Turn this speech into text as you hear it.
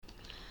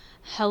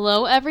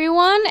Hello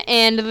everyone,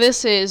 and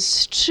this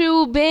is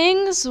Two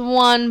Bings,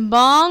 One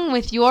Bong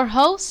with your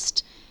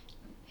host,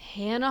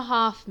 Hannah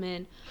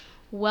Hoffman.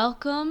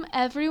 Welcome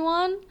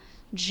everyone.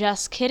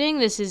 Just kidding,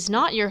 this is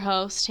not your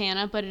host,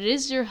 Hannah, but it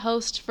is your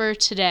host for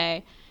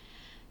today.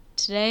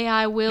 Today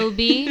I will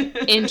be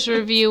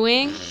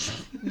interviewing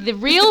the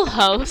real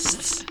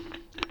hosts.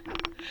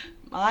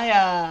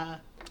 Maya.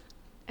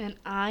 And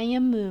I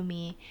am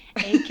Moomy,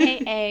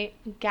 a.k.a.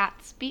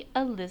 Gatsby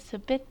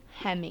Elizabeth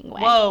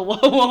Hemingway.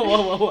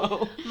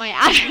 Whoa. My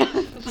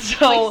address.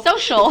 So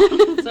social.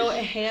 So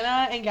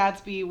Hannah and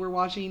Gatsby were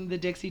watching the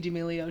Dixie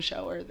D'Amelio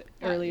show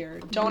earlier.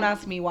 Don't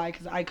ask me why,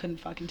 because I couldn't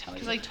fucking tell you.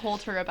 Because I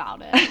told her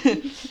about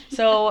it.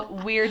 So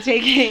we're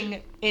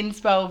taking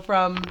inspo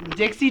from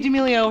Dixie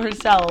D'Amelio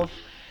herself.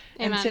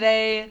 Amen. And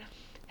today,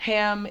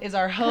 Ham is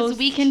our host. Because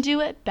we can do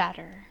it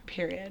better.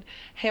 Period.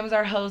 Ham's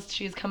our host.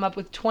 She's come up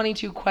with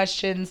 22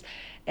 questions,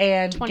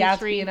 and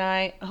 23. Gatsby and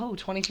I,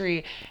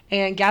 23.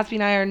 And Gatsby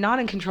and I are not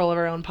in control of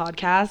our own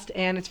podcast,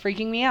 and it's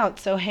freaking me out.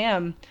 So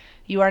Ham,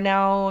 you are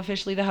now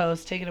officially the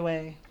host. Take it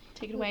away.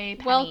 Take it away,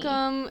 Penny.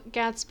 Welcome,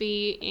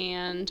 Gatsby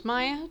and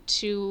Maya,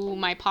 to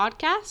my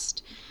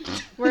podcast.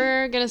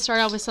 We're going to start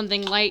off with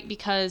something light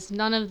because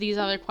none of these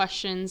other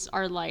questions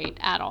are light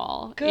at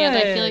all. Good. And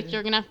I feel like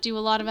you're going to have to do a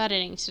lot of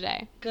editing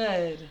today.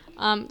 Good.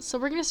 So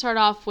we're going to start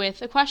off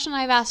with a question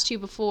I've asked you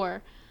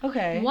before.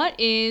 Okay. What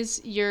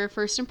is your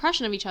first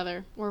impression of each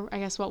other? Or I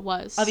guess what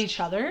was? Of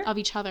each other? Of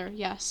each other,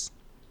 yes.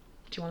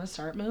 Do you want to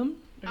start, Moon?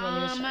 Or do you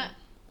want me to start?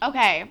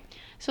 Okay.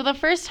 So the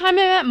first time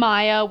I met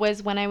Maya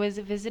was when I was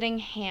visiting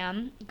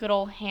Ham, good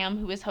old Ham,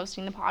 who is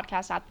hosting the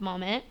podcast at the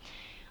moment.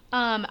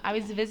 I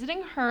was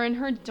visiting her in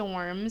her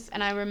dorms,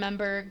 and I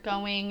remember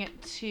going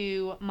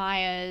to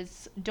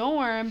Maya's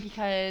dorm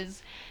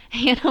because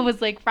Hannah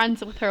was, like,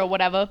 friends with her or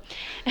whatever.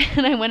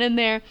 And I went in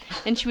there,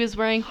 and she was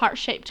wearing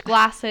heart-shaped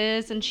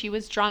glasses, and she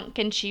was drunk,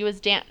 and she was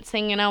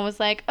dancing, and I was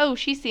like, oh,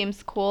 she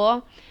seems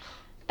cool.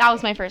 That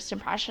was my first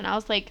impression. I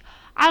was like,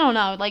 I don't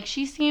know, like,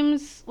 she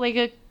seems like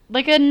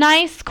a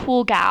nice,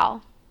 cool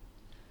gal.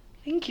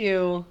 Thank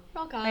you.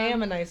 Welcome. I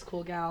am a nice,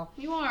 cool gal.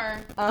 You are.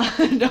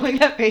 Knowing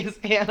that face,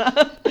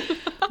 Hannah.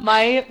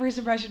 My first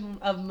impression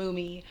of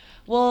Moomy.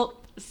 Well,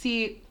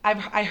 see,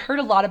 I heard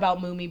a lot about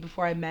Moomy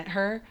before I met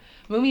her.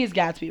 Moomy is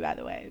Gatsby, by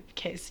the way, in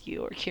case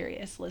you are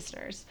curious,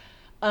 listeners.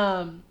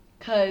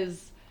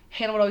 Because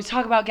Hannah would always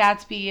talk about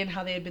Gatsby and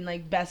how they had been,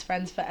 like, best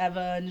friends forever,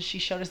 and she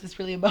showed us this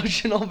really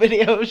emotional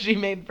video she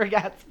made for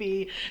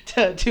Gatsby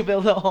to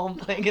build a home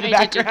playing in the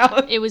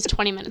background. It was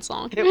 20 minutes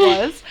long. It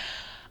was.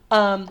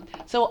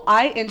 So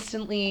I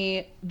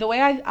instantly, the way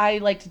I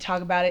like to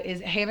talk about it is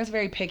Hannah's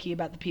very picky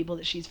about the people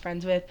that she's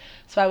friends with.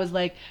 So I was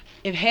like,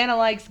 if Hannah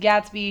likes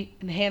Gatsby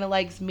and Hannah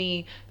likes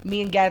me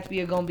and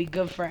Gatsby are going to be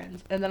good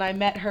friends. And then I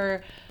met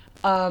her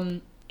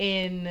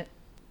in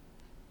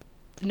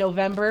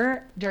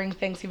November during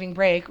Thanksgiving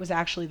break. Was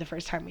actually the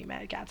first time we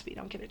met Gatsby.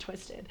 Don't get it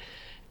twisted.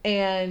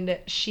 And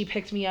she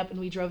picked me up and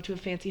we drove to a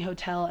fancy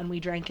hotel and we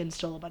drank and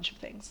stole a bunch of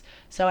things.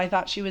 So I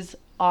thought she was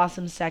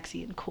awesome,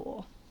 sexy, and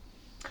cool.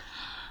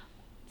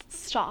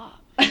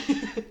 Stop.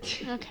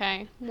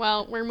 Okay,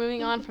 well, we're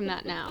moving on from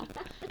that now.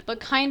 But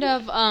kind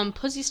of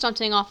pussy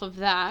stunting off of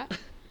that,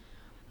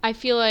 I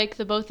feel like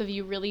the both of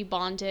you really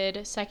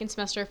bonded second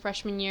semester of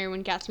freshman year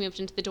when Gatsby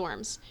moved into the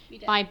dorms.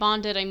 By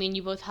bonded, I mean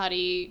you both had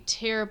a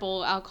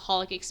terrible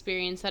alcoholic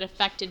experience that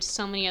affected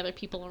so many other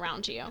people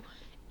around you.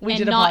 We and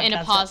did a not in a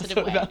podcast positive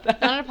episode way. about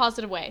that. Not in a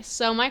positive way.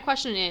 So my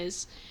question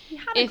is,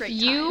 if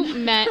you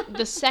met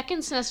the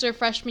second semester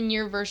freshman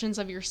year versions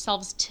of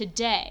yourselves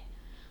today,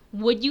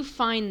 would you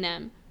find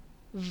them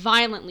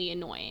violently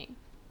annoying?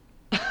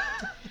 I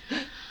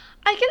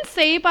can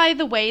say by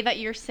the way that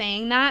you're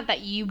saying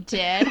that you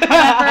did.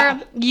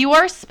 However, you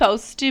are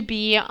supposed to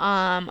be,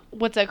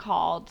 what's it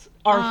called?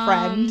 Our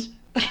friend.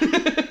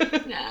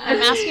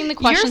 I'm asking the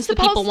questions that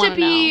people want to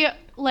know. You're supposed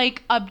to be,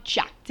 like,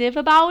 objective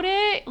about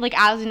it. Like,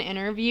 as an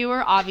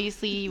interviewer,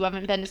 obviously you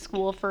haven't been to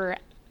school for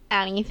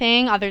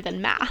anything other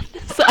than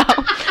math. So,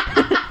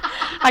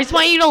 I just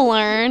want you to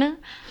learn.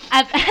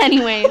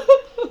 Anyway,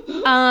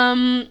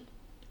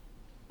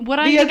 what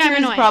I think I'm annoying? The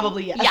answer is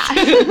probably yes. Yeah.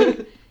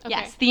 Okay.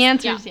 Yes, the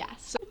answer is yes.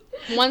 So,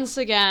 once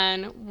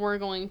again, we're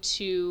going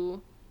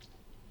to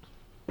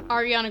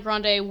Ariana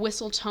Grande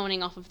whistle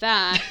toning off of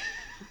that.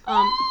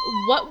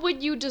 What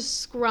would you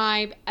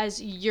describe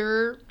as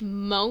your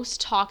most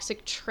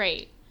toxic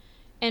trait?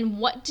 And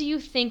what do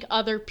you think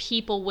other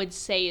people would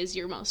say is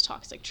your most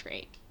toxic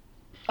trait?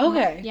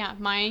 Okay. Yeah,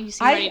 Maya, you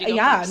seem ready to go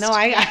first.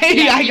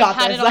 I got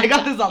this. I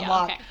got this on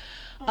lock.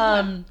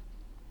 Okay.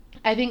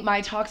 I think my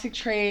toxic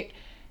trait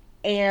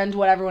and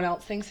what everyone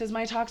else thinks is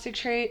my toxic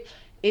trait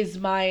is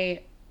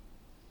my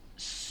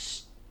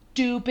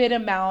stupid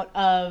amount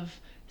of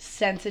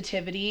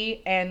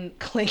sensitivity and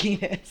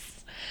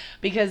clinginess.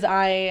 Because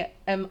I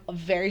am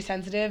very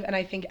sensitive and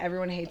I think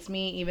everyone hates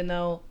me, even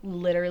though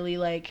literally,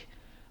 like,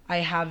 I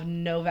have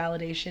no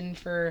validation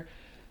for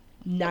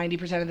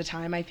 90% of the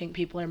time. I think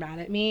people are mad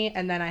at me,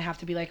 and then I have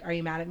to be like, are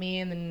you mad at me?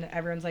 And then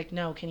everyone's like,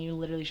 no, can you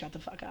literally shut the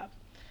fuck up?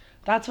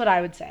 That's what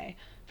I would say.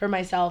 for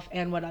myself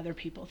and what other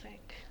people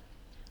think.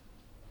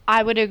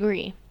 I would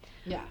agree.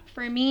 Yeah.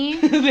 For me,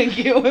 Thank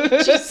you.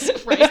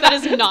 Jesus Christ, that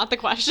is not the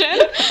question.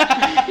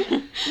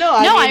 No,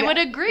 I would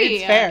agree.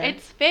 It's fair.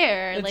 It's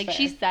fair. It's like, fair.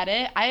 she said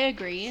it. I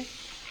agree.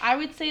 I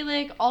would say,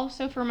 like,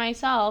 also for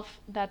myself,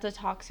 that's a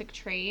toxic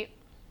trait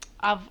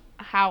of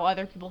how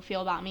other people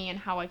feel about me and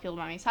how I feel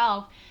about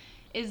myself,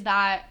 is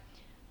that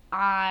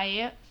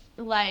I,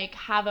 like,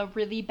 have a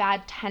really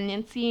bad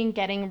tendency in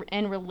getting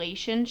in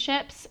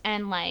relationships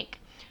and, like,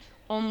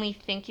 only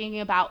thinking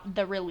about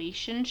the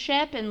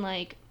relationship and,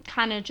 like,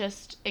 kind of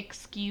just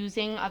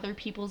excusing other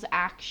people's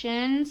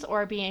actions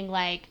or being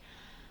like,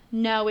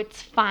 no,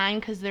 it's fine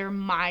because they're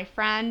my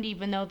friend,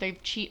 even though they've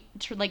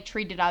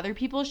treated other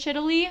people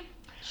shittily.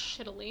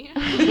 Shittily.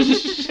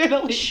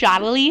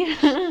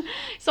 Shoddily.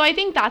 So I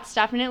think that's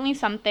definitely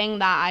something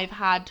that I've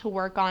had to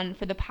work on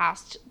for the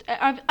past,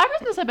 ever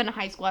since I've been in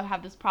high school, I've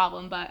had this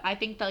problem, but I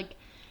think, like,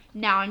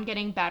 now I'm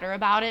getting better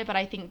about it, but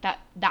I think that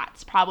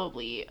that's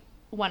probably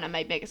one of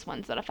my biggest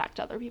ones that affect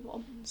other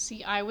people.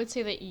 See, I would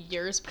say that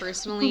yours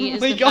personally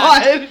is my the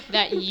God. fact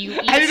that you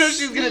eat. I didn't know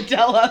she was gonna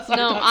tell us. our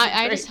No,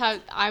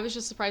 toxic I was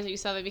just surprised that you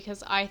said that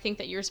because I think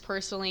that yours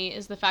personally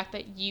is the fact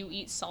that you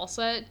eat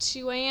salsa at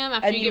 2 a.m.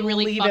 after And you you get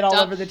really leave fucked it all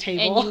up over the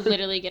table. and you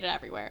literally get it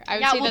everywhere. I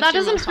would Yeah, say well, that's that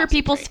your doesn't most hurt toxic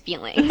people's trait.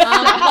 feelings.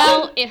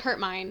 Well, it hurt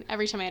mine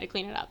every time I had to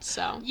clean it up.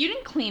 So You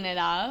didn't clean it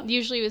up.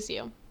 usually it was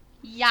you.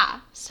 Yeah.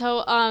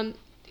 So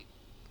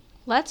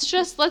let's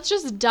just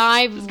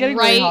dive It's getting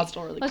right. really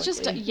hostile really let's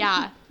quickly. just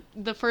yeah.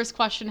 The first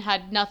question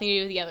had nothing to do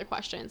with the other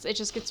questions. It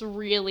just gets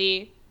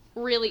really,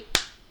 really.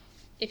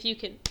 If you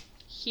could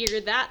hear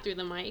that through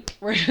the mic,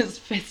 We're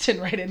just fisting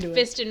right into it.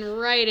 fisting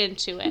right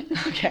into it.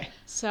 Okay.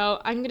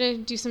 So I'm gonna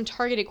do some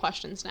targeted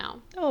questions now.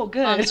 Oh,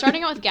 good.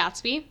 Starting out with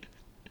Gatsby.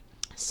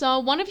 So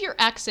one of your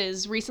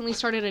exes recently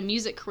started a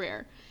music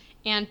career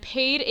and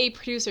paid a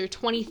producer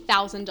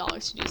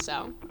 $20,000 to do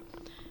so.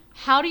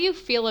 How do you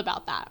feel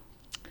about that?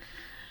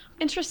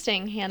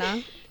 Interesting,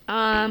 Hannah.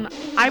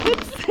 I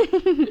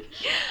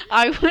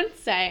would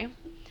say,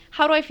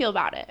 how do I feel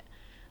about it?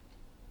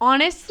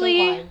 Honestly,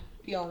 Don't lie.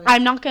 Be honest.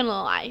 I'm not gonna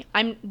lie.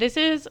 This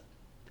is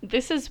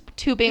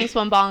two bangs,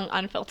 one bong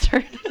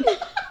unfiltered.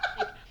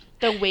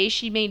 The way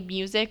she made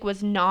music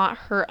was not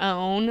her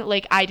own.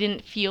 Like, I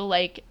didn't feel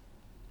like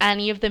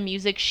any of the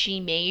music she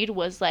made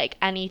was like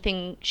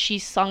anything she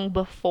sung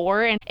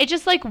before, and it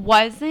just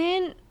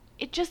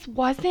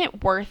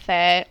wasn't worth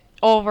it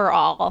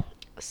overall.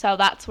 So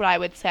that's what I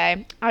would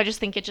say. I just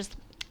think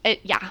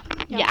yeah.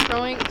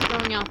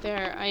 Throwing out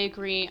there, I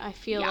agree. I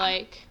feel Yeah.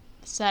 like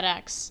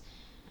SetX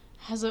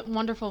has a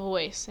wonderful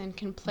voice and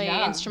can play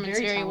Yeah, instruments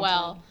very very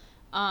well.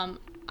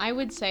 I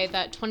would say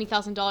that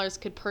 $20,000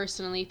 could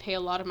personally pay a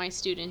lot of my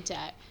student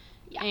debt.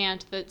 Yeah.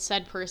 And that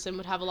said person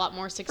would have a lot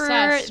more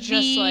success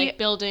just like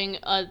building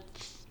a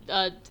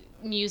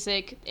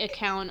music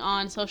account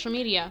on social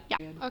media. Yeah.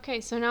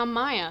 Okay, so now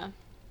Maya.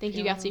 Thank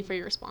you, Gatsby, for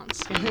your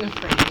response. Feeling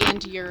afraid.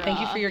 And your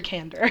Thank you for your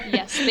candor.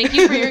 Yes, thank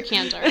you for your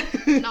candor.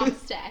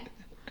 Namaste.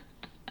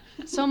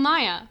 So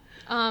Maya,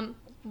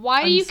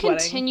 why do I'm you sweating.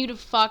 continue to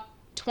fuck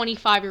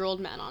 25-year-old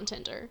men on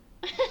Tinder?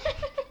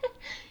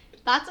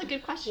 That's a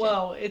good question.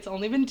 Whoa, it's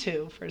only been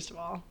 2, first of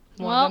all. One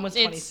of Well, them was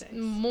it's 26.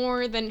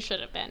 more than should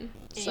have been.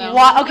 So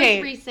Wha- It was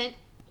okay. recent.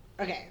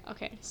 Okay.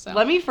 okay, so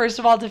Let me first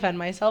of all defend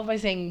myself by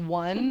saying,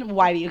 1,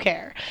 why do you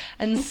care?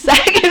 And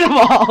second of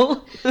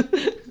all,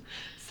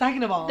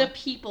 The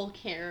people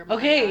care. Maya.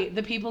 okay,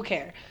 the people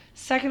care.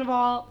 Second of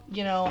all,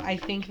 I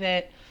think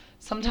that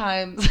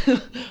sometimes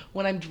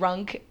when I'm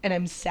drunk and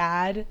I'm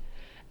sad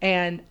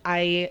and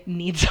I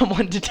need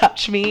someone to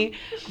touch me,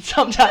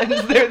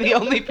 sometimes they're the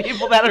only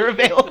people that are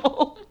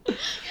available.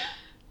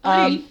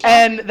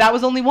 And that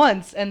was only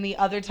once, and the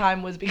other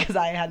time was because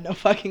I had no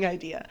fucking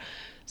idea.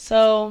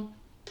 So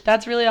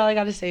that's really all I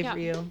got to say for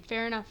you.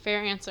 Fair enough.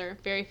 Fair answer.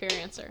 Very fair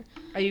answer.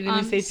 Are you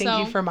going to say thank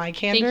you so for my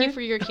candor? Thank you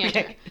for your candor.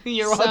 Okay.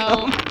 You're so,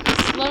 welcome.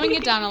 slowing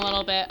it down a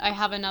little bit, I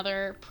have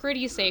another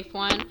pretty safe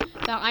one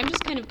that I'm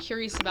just kind of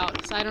curious about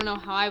because I don't know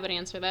how I would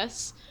answer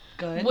this.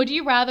 Good. Would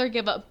you rather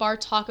give up bar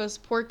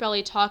tacos, pork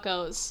belly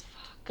tacos,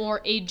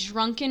 or a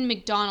drunken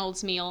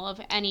McDonald's meal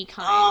of any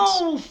kind?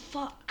 Oh,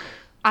 fuck.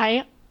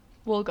 I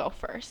will go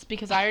first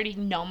because I already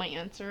know my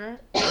answer.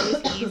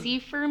 It was easy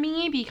for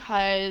me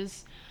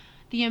because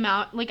the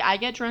amount, I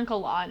get drunk a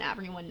lot and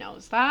everyone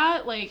knows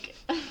that.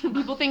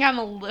 People think I'm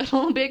a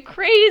little bit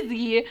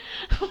crazy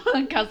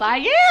because I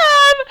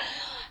am.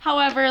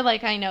 However,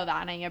 I know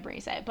that and I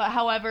embrace it. But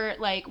however,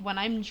 when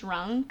I'm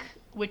drunk,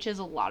 which is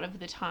a lot of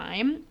the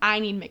time, I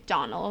need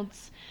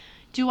McDonald's.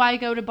 Do I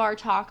go to Bar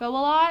Taco a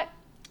lot?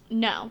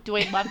 No. Do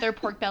I love their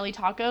pork belly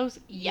tacos?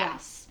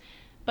 Yes.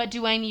 But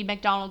do I need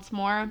McDonald's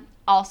more?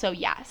 Also,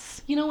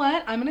 yes. You know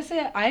what? I'm going to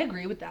say I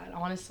agree with that,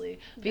 honestly.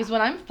 Because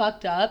when I'm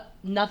fucked up,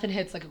 nothing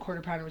hits like a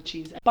quarter pounder with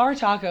cheese. Bar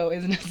Taco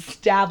is an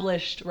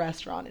established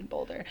restaurant in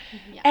Boulder.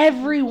 Yeah.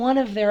 Every one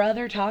of their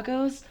other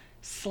tacos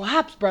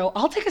slaps, bro.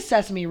 I'll take a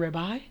sesame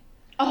ribeye,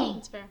 Oh,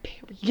 That's fair.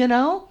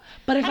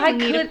 But if I I don't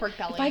need a could, pork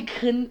belly. if I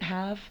couldn't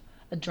have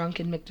a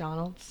drunken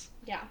McDonald's,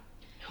 yeah.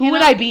 Who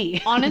would I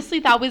be? Honestly,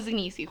 that was an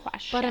easy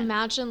question. But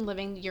imagine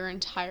living your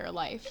entire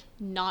life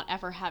not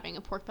ever having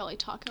a pork belly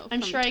taco.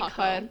 I'm from sure I Taco-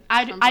 could.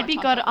 from I'd be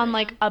Taco good on Area.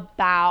 like a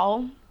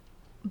bao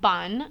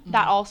bun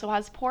that also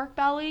has pork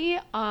belly.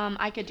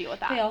 I could deal with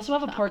that. They also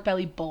have a So. pork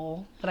belly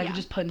bowl that I Yeah. could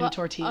just put into But a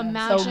tortilla.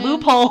 imagine- So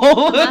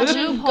loophole.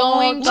 Imagine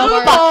going to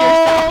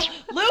our-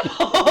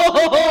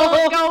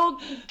 Loophole. Go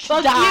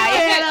Fuck die. you,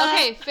 Okay, Hannah.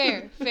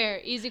 okay,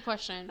 fair. Easy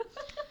question.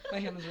 My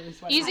hand is really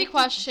sweaty. Easy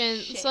question.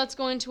 shit. So let's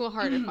go into a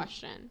harder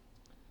question.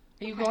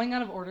 Are you going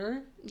out of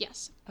order?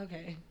 Yes.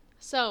 Okay.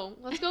 So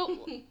let's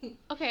go.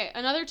 Okay,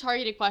 another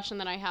targeted question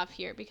that I have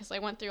here because I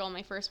went through all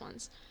my first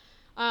ones.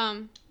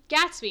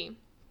 Gatsby.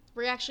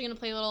 We're actually gonna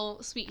play a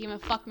little sweet game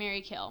of Fuck, Marry,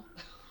 Kill.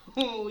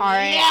 All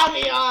right. Yeah,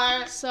 we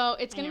are. So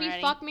it's Are gonna you be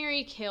ready? Fuck,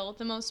 Marry, Kill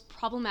the most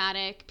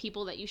problematic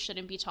people that you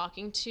shouldn't be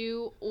talking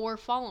to or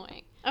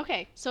following.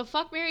 Okay. So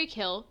Fuck, Marry,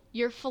 Kill.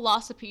 Your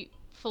philosophy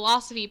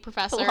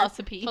professor.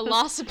 Philosophy.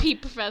 Philosophy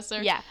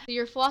professor. Yeah. So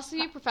your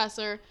philosophy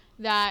professor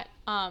that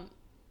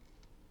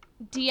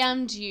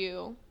DM'd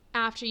you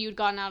after you'd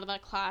gotten out of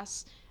that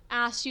class,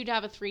 asked you to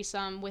have a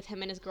threesome with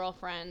him and his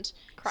girlfriend,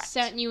 Correct.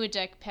 sent you a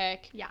dick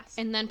pic, Yes.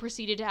 and then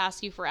proceeded to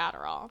ask you for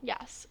Adderall.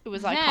 Yes. It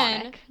was Then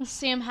iconic.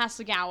 Sam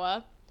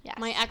Hasegawa, Yes.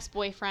 my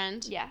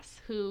ex-boyfriend,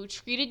 Yes. who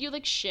treated you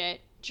like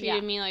shit,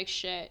 treated me like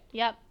shit,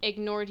 Yep.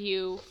 ignored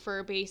you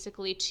for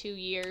basically 2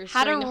 years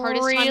Had during a the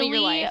hardest really time of your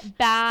life.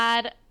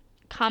 bad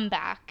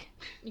comeback.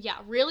 Yeah,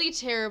 really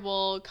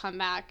terrible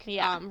comeback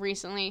Yeah.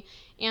 recently.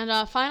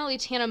 And finally,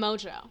 Tana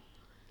Mojo,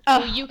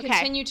 Oh, who you okay.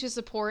 continue to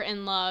support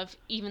and love,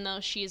 even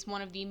though she is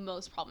one of the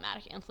most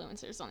problematic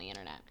influencers on the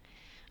internet.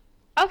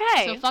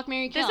 Okay. So fuck,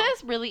 marry, kill. This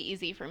is really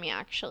easy for me,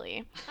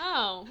 actually.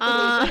 Oh.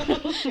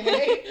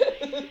 Okay.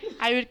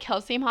 I would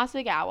kill Sam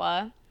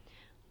Hasegawa.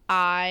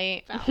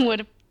 I Valid.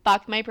 would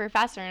fuck my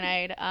professor, and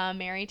I'd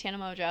marry Tana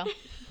Mojo.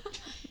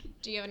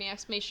 Do you have any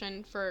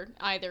explanation for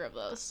either of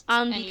those?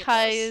 Any of those?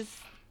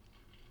 Because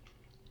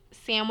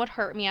Sam would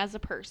hurt me as a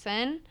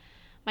person.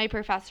 My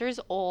professor's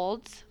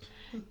old.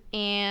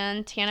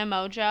 And Tana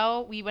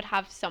Mojo, we would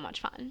have so much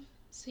fun.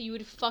 So you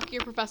would fuck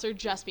your professor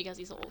just because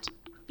he's old.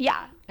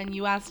 Yeah. And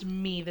you asked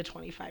me the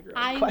 25-year-old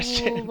I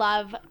question.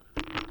 love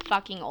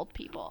fucking old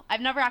people. I've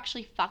never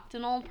actually fucked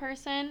an old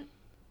person,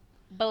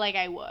 but like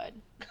I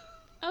would.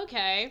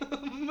 Okay.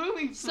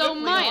 Moving So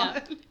swiftly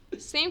Maya, on.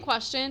 same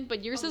question,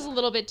 but yours is a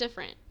little bit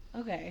different.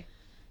 Okay.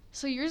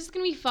 So yours is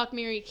gonna be fuck,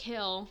 marry,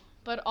 kill,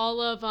 but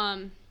all of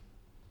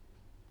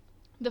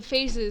the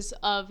phases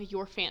of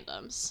your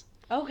fandoms.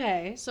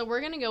 Okay. So we're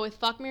gonna go with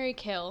fuck, marry,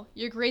 kill,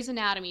 your Grey's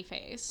Anatomy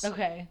phase,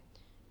 Okay.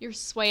 your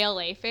Sway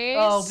LA phase,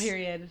 Oh,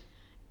 period.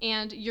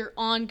 and your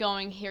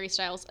ongoing Harry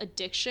Styles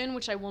addiction,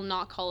 which I will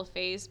not call a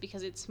phase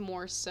because it's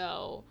more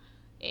so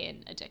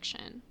an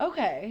addiction.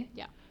 Okay.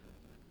 Yeah.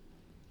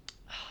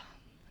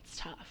 It's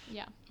tough.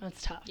 Yeah.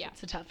 That's tough. Yeah.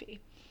 It's a toughie.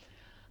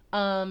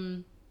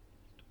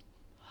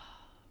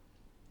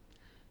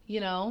 You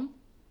know,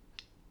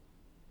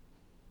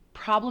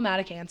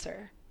 problematic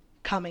answer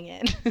coming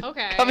in.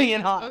 Okay. Coming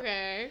in hot.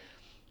 Okay.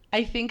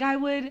 I think I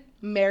would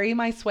marry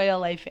my Sway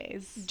LA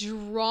phase.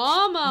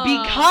 Drama.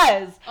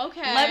 Because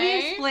Okay. let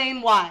me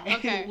explain why.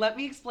 Okay. Let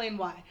me explain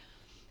why.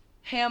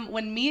 Ham,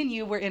 when me and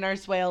you were in our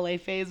Sway LA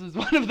phase was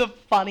one of the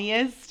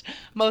funniest,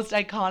 most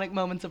iconic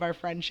moments of our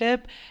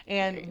friendship,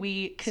 and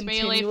we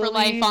continually Sway LA for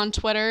life on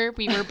Twitter.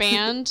 We were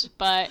banned,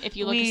 but if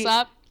you look us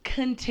up,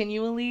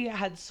 continually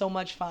had so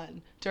much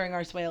fun during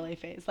our Sway LA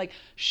phase, like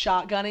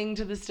shotgunning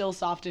to the Still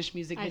Softish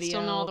music I video.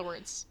 still know all the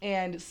words.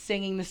 And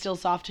singing the Still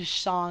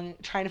Softish song,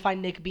 trying to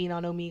find Nick Bean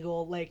on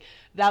Omegle. Like,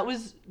 that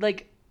was,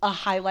 like, a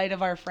highlight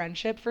of our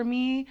friendship for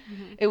me.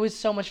 Mm-hmm. It was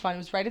so much fun. It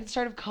was right at the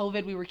start of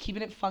COVID. We were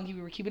keeping it funky.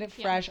 We were keeping it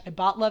Yeah. fresh. I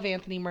bought Love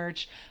Anthony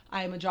merch.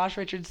 I am a Josh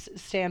Richards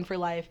stan for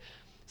life.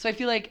 So I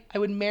feel like I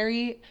would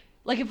marry,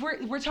 like, if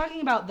we're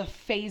talking about the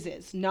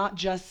phases, not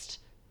just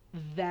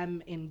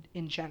them in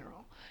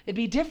general. It'd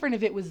be different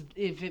if it was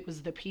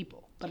the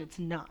people, but it's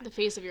not. The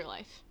phase of your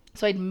life.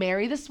 So I'd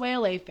marry the Sway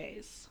LA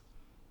phase.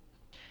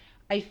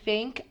 I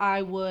think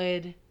I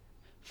would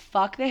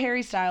fuck the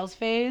Harry Styles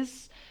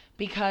phase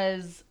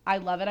because I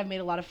love it. I've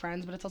made a lot of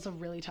friends, but it's also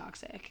really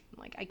toxic.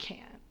 Like, I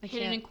can't.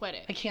 Hit it and quit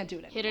it. I can't do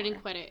it anymore. Hit it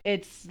and quit it.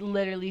 It's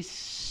literally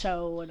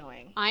so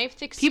annoying. I have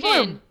thick People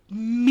skin. are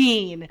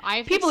mean. I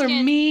have People thick are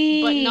skin,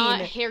 mean. but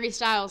not Harry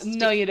Styles.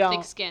 No, you don't.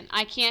 Thick skin.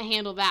 I can't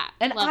handle that.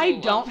 And level I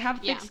don't of- have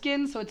thick yeah.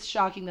 skin, so it's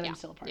shocking that Yeah, I'm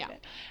still a part of yeah.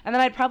 it. And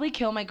then I'd probably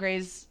kill my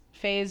Grey's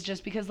phase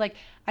just because, like,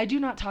 I do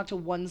not talk to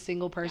one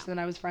single person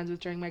that I was friends with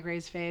during my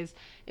Grey's phase.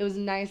 It was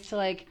nice to,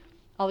 like,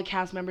 all the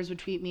cast members would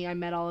tweet me. I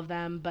met all of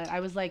them, but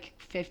I was, like,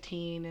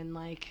 15, and,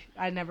 like,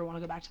 I never want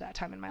to go back to that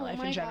time in my life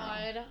in general.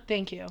 God.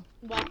 Thank you.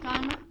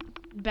 Welcome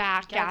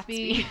back,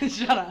 Gatsby.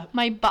 Shut up.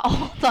 My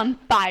butthole's on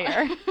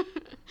fire.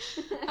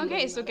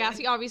 Okay, so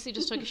Gatsby obviously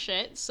just took a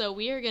shit, so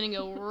we are gonna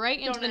go right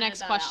into Don't the edit next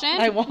that question.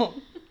 I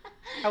won't.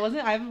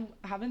 I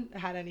haven't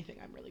had anything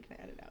I'm really going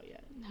to edit out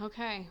yet.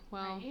 Okay,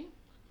 well,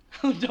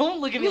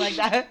 Don't look at me like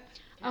that.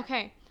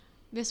 okay.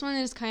 This one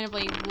is kind of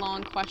a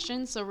long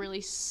question, so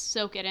really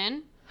soak it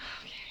in.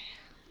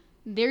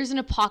 There's an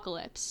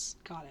apocalypse.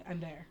 Got it. I'm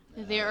there.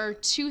 There are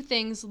 2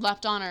 things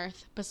left on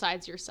Earth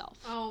besides yourself.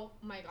 Oh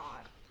my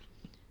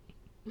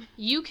god.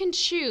 You can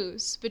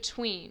choose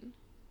between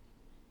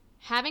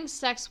having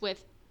sex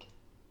with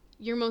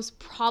your most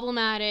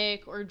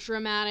problematic or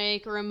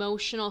dramatic or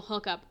emotional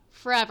hookup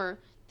forever.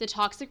 The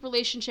toxic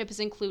relationship is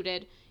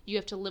included. You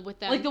have to live with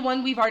them. Like the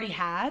one we've already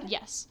had?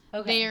 Yes.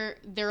 Okay.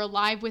 They're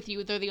alive with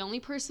you. They're the only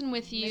person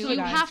with you. So You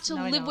guys, have to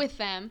now I live know. with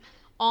them.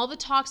 All the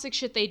toxic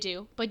shit they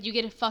do, but you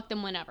get to fuck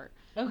them whenever.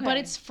 Okay. But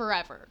it's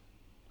forever.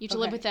 You have to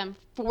live Okay. with them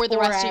for the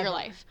rest of your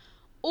Forever. life.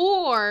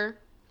 Or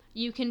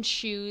you can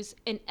choose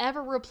an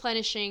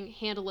ever-replenishing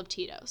handle of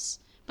Tito's.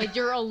 But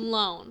you're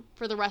alone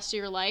for the rest of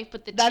your life,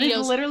 but the That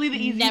Tito's is literally the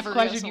easiest never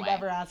question goes you've away.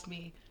 ever asked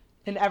me.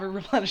 An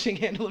ever-replenishing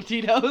handle of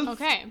Tito's.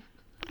 Okay.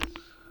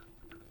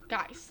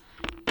 Guys,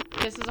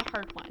 this is a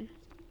hard one.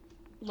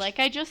 Like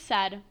I just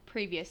said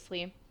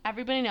previously,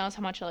 everybody knows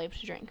how much I like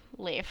to drink.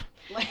 Leave.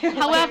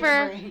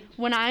 However,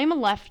 when I'm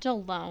left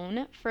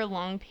alone for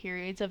long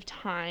periods of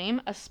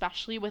time,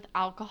 especially with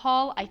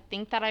alcohol, I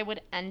think that I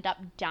would end up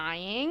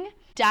dying.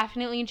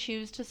 Definitely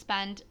choose to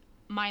spend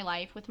my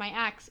life with my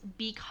ex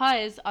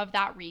because of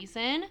that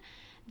reason,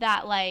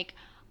 that like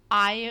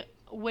I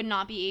would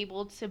not be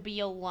able to be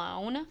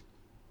alone,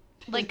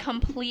 like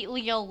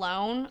completely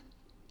alone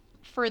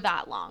for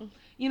that long.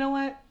 You know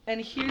what?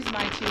 And here's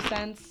my 2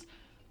 cents.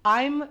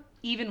 I'm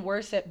even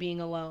worse at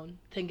being alone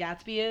than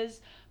Gatsby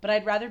is, but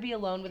I'd rather be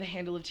alone with a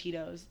handle of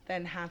Tito's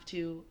than have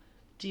to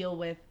deal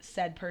with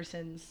said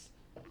person's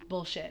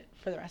bullshit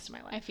for the rest of my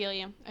I life. feel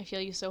you. I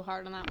feel you so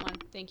hard on that one.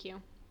 Thank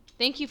you.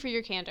 Thank you for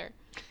your candor.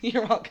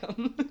 You're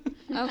welcome.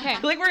 Okay. I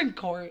feel like we're in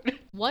court.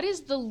 What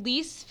is your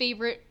least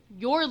favorite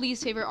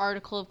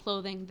article of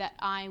clothing that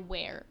I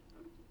wear?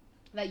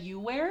 That you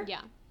wear?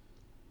 Yeah.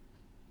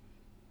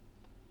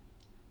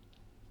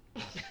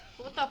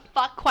 What the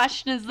fuck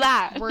question is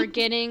that? We're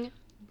getting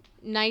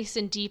nice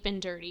and deep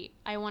and dirty.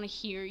 I want to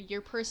hear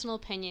your personal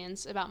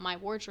opinions about my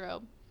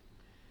wardrobe.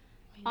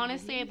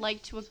 Honestly, I'd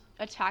like to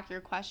attack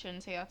your question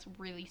and say that's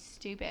really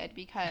stupid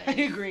because I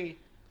agree.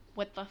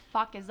 what the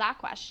fuck is that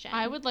question?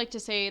 I would like to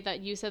say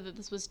that you said that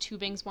this was 2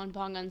 Bings, 1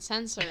 Bong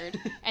uncensored,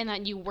 and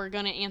that you were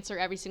going to answer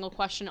every single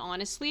question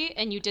honestly,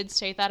 and you did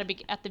state that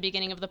at the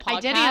beginning of the podcast. I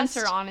did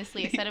answer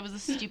honestly. I said it was a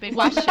stupid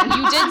Well, question.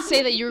 you did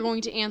say that you were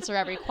going to answer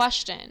every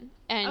question,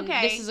 and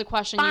Okay, this is a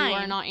question you fine.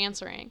 are not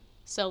answering.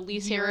 So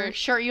least Your favorite.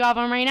 shirt you have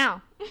on right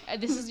now.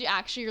 This is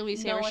actually your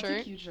least No, favorite it's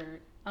shirt. a cute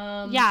shirt.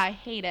 Yeah, I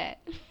hate it.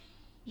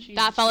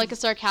 That felt like a she's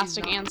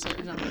sarcastic not- answer.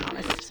 she's not being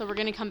honest. So we're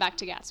gonna come back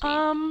to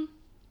Gatsby.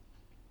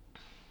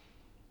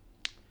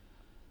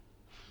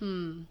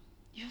 You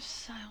have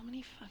so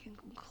many fucking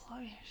cool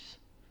clothes.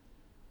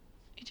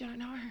 I don't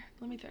know her.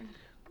 Let me think.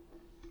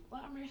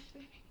 Let me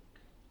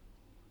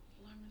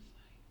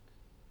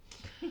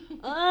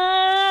think.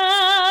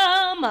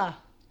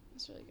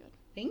 That's really good.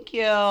 Thank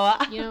you.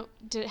 You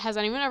know, has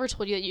anyone ever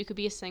told you that you could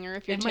be a singer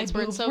if your If my tits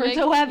weren't boobs so weren't big?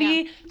 so heavy.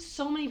 Yeah.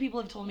 So many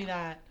people have told me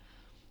that.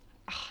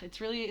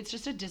 It's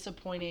just a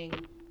disappointing.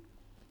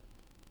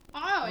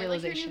 Oh,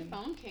 Realization.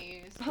 phone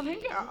case. Oh,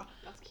 thank you.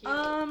 That's cute.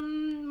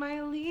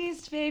 My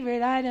least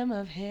favorite item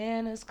of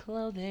Hannah's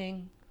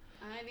clothing.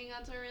 I think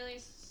that's a really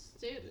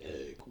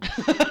stupid.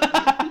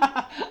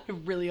 I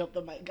really hope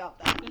the mic got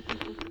that.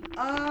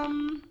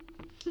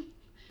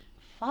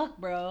 Fuck,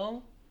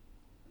 bro.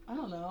 I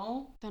don't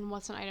know. Then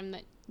what's an item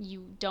that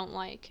you don't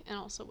like and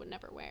also would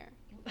never wear?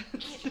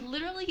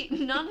 Literally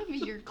none of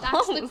your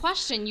That's clothes. the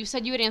question. You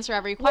said you would answer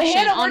every Well, question.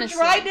 Hannah, honestly,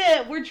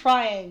 we're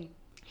trying.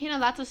 Hannah,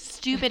 that's a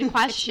stupid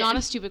question. It's not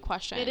a stupid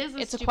question. It is a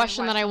It's a stupid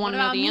question that I question. want to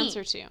What know about the me?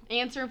 answer to.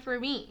 Answer for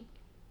me.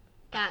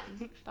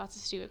 Then. That's a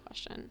stupid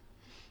question.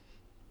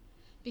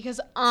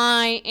 Because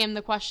I am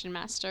the question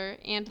master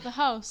and the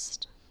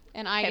host,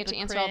 and I get to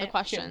answer all the Hypocrite.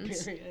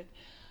 questions. Period.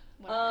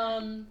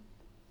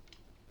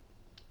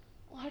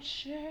 Let's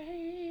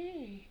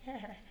see.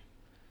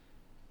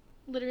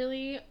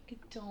 Literally, I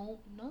don't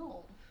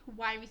know.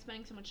 why are we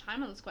spending so much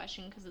time on this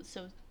question? Because it's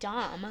so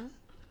dumb.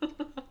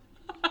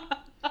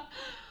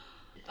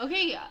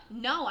 Okay,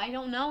 no, I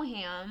don't know,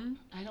 Ham.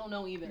 I don't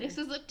know either. This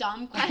is a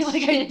dumb question.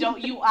 like I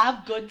don't. You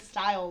have good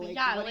style. Like,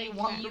 yeah, what do like you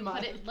want you from put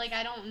us? it like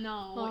I don't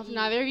know. Well, if You-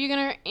 neither of you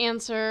gonna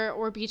answer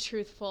or be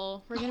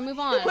truthful, we're gonna move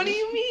on. What do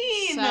you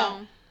mean?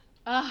 So,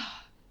 Ugh.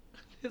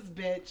 This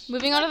bitch.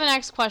 moving on to the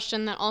next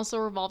question that also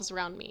revolves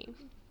around me.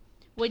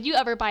 Would you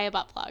ever buy a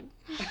butt plug?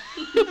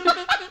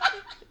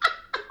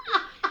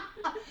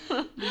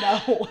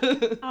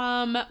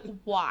 No.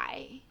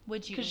 Why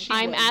would you? 'Cause she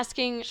I'm would.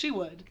 asking. She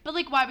would. But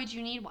like, why would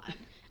you need one?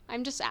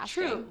 I'm just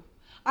asking. True.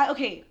 I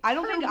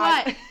don't For think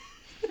what?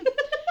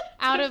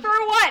 Out of For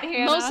what,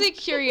 Hannah? mostly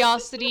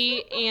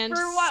curiosity and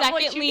For what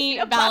would you secondly need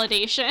a butt-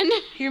 validation.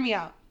 Hear me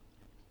out.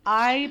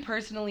 I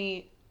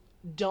personally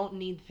don't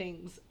need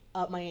things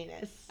up my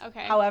anus.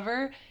 Okay.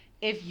 However,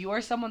 if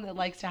you're someone that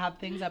likes to have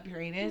things up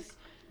your anus,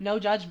 no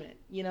judgment.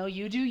 You know,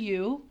 you do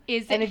you.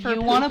 Is And it if for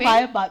you want to pooping? buy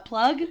a butt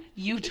plug,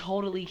 you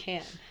totally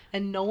can.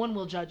 And no one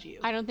will judge you.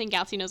 I don't think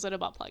Gatsy knows what a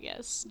butt plug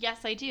is.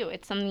 Yes, I do.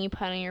 It's something you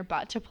put in your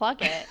butt to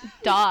plug it.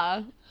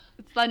 Duh.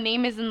 The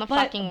name is in the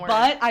fucking word.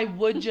 But I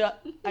would Name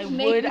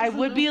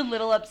is be a in the-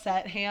 little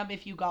upset, Ham,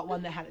 if you got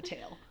one that had a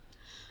tail. I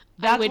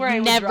That's would where I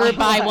would never draw the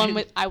buy one line.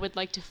 with. I would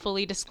like to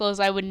fully disclose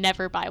I would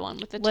never buy one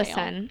with a tail.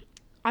 Listen,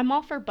 I'm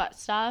all for butt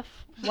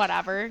stuff.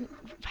 Whatever.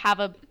 Have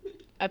a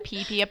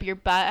pee-pee up your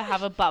butt.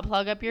 Have a butt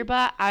plug up your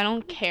butt. I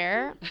don't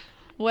care.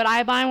 Would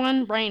I buy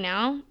one right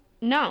now?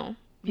 No.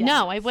 Yeah,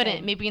 no, I wouldn't.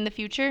 same. Maybe in the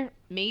future.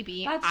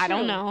 Maybe. That's I don't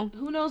true. know.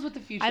 Who knows what the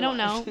future I don't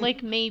know. holds.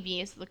 Like, maybe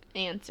is the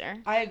answer.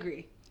 I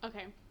agree.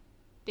 Okay.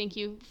 Thank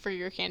you for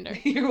your candor.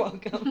 You're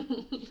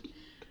welcome.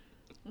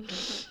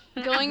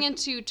 Going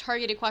into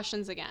targeted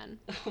questions again.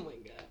 Oh my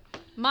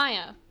god.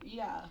 Maya,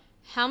 Yeah.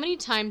 how many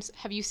times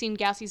have you seen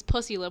Gassie's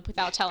pussy lip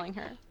without telling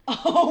her?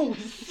 Oh,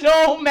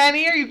 so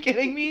many. Are you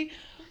kidding me?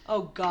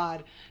 Oh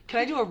god. Can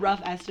I do a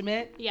rough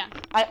estimate? Yeah.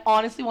 I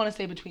honestly want to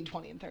say between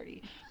 20 and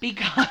 30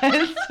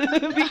 because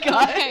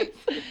Okay.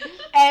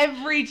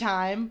 every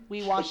time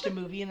we watched a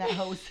movie and that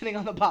hoe was sitting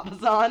on the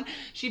papasan,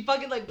 she'd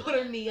fucking like put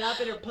her knee up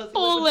and her pussy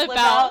Full would lip slip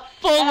out.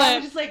 Full and I lip.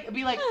 would just like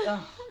be like,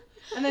 ugh.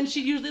 And then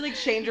she'd usually like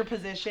change her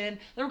position.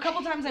 There were a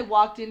couple times I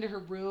walked into her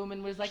room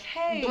and was like,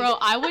 hey. Bro,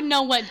 I would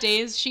know what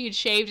days she had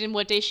shaved and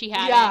what days she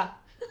had Yeah. it.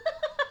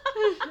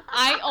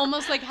 I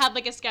almost like had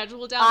like a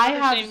schedule down I for her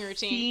have shaving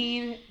routine.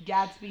 seen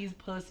Gatsby's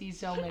pussy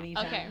so many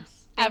times. Okay.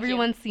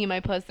 Everyone see my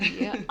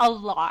pussy a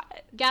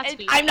lot.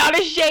 Gatsby. I'm not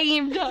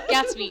ashamed.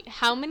 Gatsby,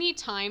 how many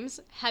times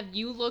have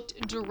you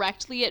looked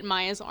directly at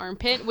Maya's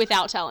armpit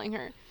without telling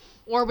her?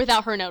 Or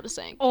without her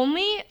noticing?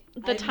 Only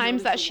the I've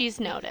times that noticed a she's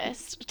lot.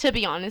 noticed, to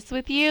be honest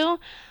with you.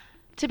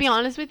 To be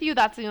honest with you,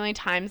 that's the only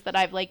times that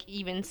I've like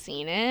even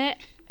seen it.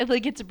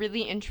 Like it's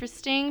really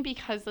interesting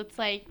because it's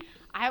like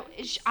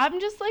I'm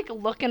just like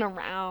looking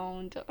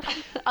around.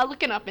 I'm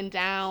looking up and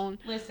down.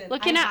 Listen,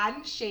 Looking I at-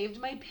 hadn't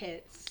shaved my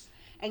pits,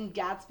 and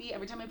Gatsby,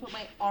 every time I put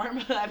my arm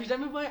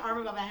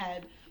above my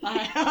head,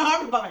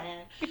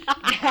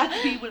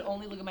 Gatsby would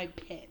only look at my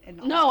pit and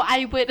not No,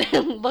 I would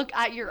look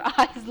at your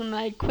eyes and then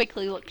I'd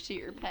quickly look to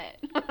your pit.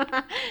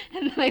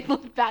 And then I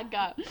look back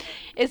up.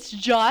 It's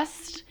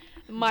just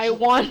my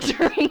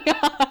wandering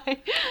eye.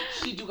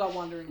 She do got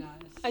wandering eyes.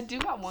 I do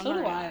got So wandering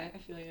do eye. I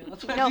feel you.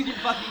 That's why No, I see your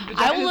fucking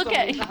I will vagina look so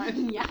at many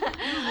times.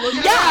 yeah.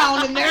 Look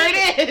around and there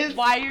it is.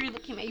 Why are you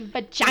looking at your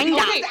vagina?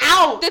 Okay,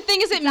 out. the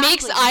thing is, it Exactly,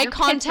 makes eye your pits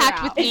contact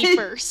are with out. me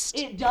first.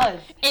 It does.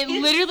 It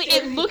literally- it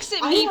serious. looks at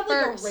I me have, like,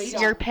 a first.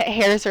 radar. Your pit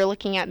hairs are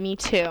looking at me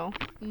too.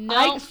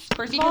 No, first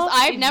of because all,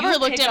 I've if never you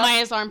looked pick at up-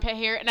 Maya's armpit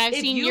hair, and I've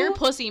if seen you- your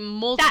pussy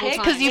multiple That's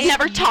times. because you've If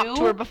never talked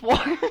to you- her before.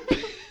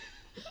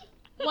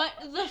 What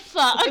the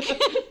fuck?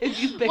 If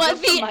you pick What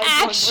up the mic one more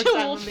time, actual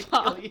I'm gonna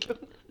fuck? kill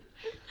you.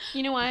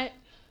 You know what?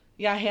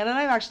 Yeah, Hannah and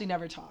I have actually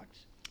never talked.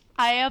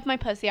 I have my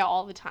pussy out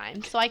all the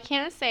time, so I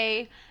can't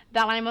say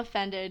that I'm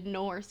offended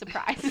nor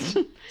surprised.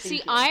 See,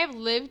 you. I have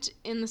lived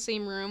in the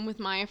same room with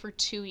Maya for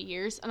 2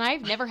 years, and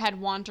I've never had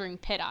wandering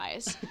pit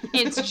eyes.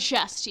 It's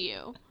just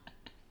you.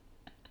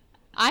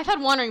 I've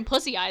had wandering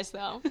pussy eyes,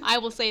 though. I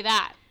will say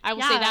that. I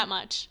will say Yeah. that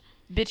much.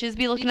 Bitches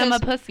be looking at my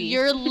Because pussy.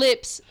 your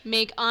lips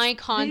make eye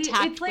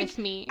contact It's like- with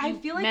me. I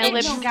feel like My It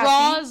lips- no, Gatsby,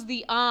 draws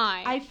the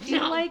eye. I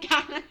feel No. like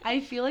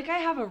I feel like I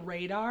have a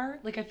radar.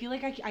 Like I feel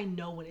like I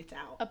know when it's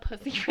out. a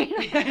pussy radar.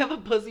 I have a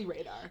pussy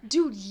radar,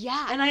 Dude,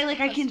 yeah. and I A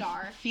can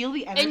star. feel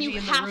the energy And you in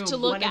the have room to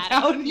look when at it's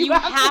out. it. You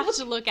have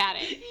to look at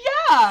it.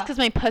 Yeah. Because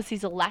my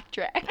pussy's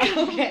electric.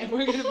 Okay,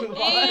 we're gonna move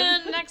on.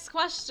 And next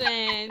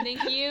question.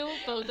 Thank you,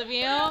 both of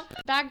you.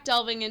 Back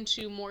delving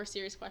into more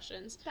serious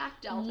questions.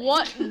 Back delving.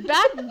 What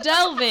back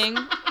delving,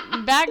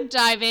 back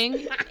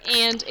diving,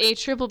 and a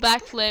triple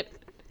backflip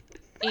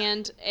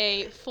and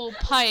a full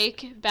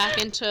pike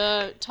back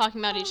into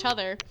talking about each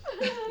other.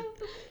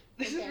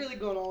 This is really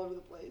going all over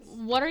the place.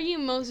 What are you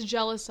most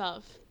jealous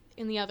of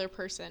in the other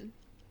person?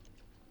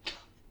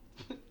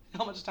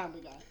 How much time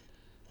we got?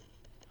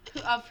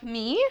 Of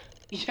me?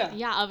 Yeah.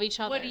 Yeah, of each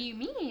other. What do you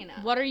mean?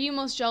 What are you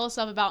most jealous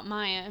of about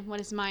Maya?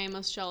 What is Maya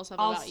most jealous of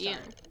I'll about you?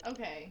 start.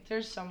 Okay.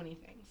 There's so many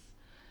things.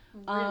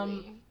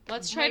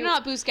 Let's try to Wait.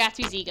 not boost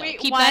Gatsby's ego. Wait,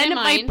 Keep one, that in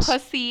my mind.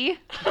 pussy.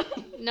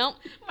 Nope.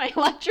 My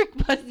electric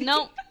pussy.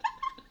 Nope.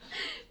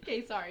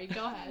 Okay, sorry.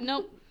 Go ahead.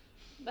 Nope.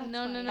 That's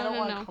No, fine. no, I no, don't no,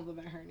 want no. to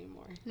compliment her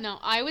anymore. No,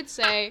 I would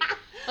say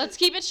let's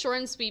keep it short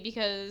and sweet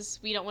because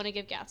we don't want to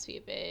give Gatsby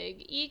a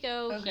big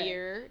ego Okay.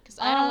 here because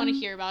I don't want to Um,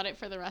 hear about it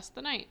for the rest of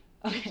the night.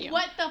 Thank Okay. you.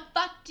 What the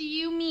fuck do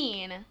you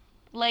mean?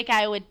 Like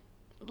I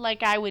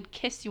would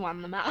kiss you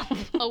on the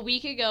mouth. A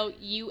week ago,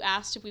 you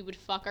asked if we would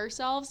fuck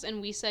ourselves,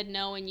 and we said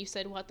no, and you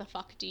said, "What the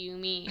fuck do you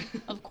mean?"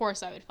 Of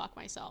course, I would fuck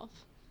myself.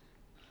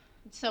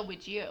 So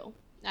would you.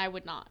 I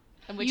would not.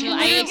 Which You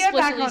I need to get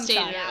back explicitly on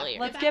stated track. earlier.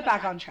 Let's get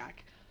back on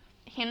track.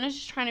 Hannah's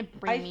just trying to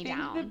bring I me think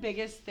down. the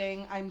biggest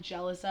thing I'm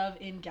jealous of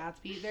in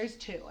Gatsby, there's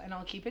two, and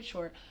I'll keep it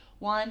short.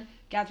 One,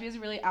 Gatsby has a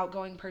really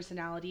outgoing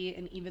personality,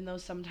 and even though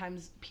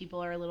sometimes people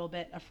are a little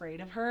bit afraid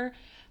of her,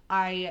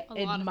 I A lot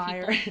of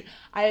admire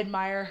I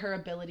admire her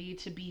ability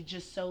to be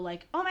just so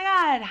like, oh my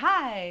god,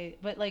 hi,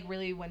 but like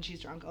really when she's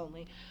drunk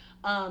only.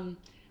 And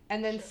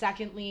then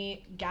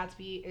secondly,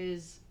 Gatsby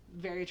is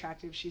very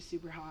attractive. She's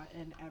super hot,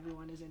 and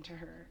everyone is into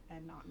her,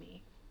 and not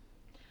me.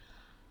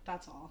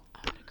 That's all. I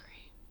would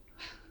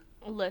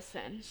agree.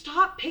 Listen.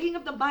 Stop picking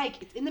up the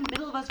mic. It's in the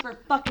middle of us for a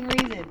fucking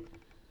reason.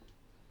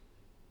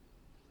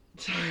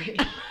 Sorry.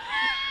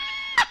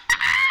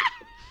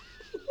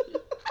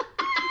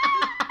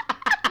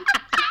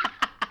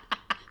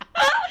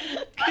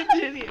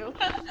 Continue.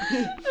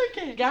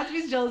 Okay.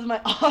 Gatsby's jealous of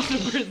my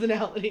awesome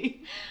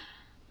personality.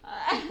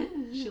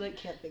 She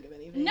can't think of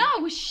anything.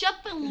 No, shut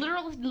the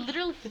literal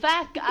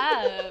fuck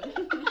up.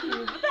 What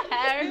the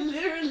heck?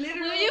 Literally.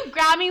 Will you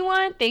grab me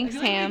one? Thanks, I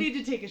feel like Ham. we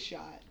need to take a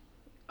shot.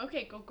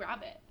 Okay, go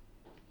grab it.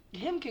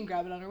 Him can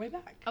grab it on our way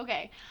back.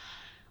 Okay.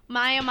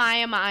 Maya,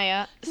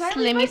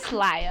 Slimmy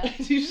Slya.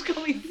 Did you just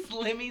call me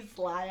Slimmy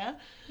Slya?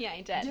 Yeah,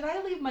 I did. Did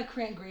I leave my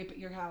crayon grape at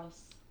your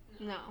house?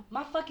 No.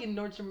 My fucking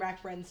Nordstrom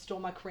Rack friends stole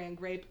my crayon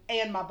grape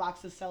and my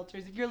box of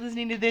seltzers. If you're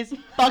listening to this,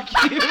 fuck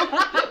you.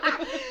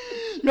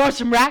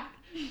 Nordstrom Rack,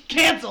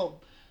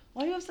 canceled.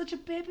 Why do you have such a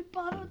baby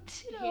bottle of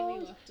Tito's? Haley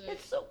left it.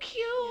 It's so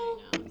cute.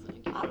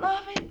 I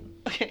love it.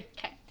 Okay.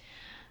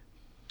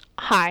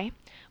 Hi.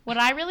 What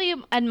I really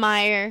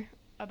admire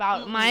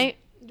about my...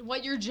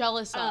 What you're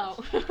jealous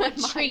of. Oh. What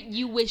trait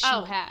you wish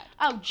you had.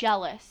 Oh,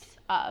 jealous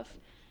of.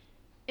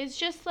 It's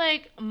just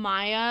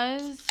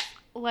Maya's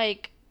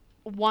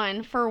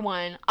 1 for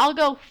 1. I'll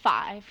go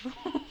 5.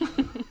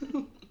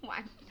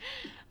 1.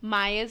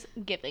 Maya's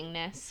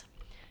givingness.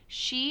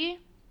 She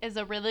is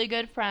a really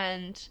good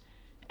friend,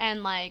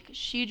 and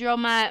she drove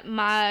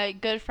my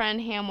good friend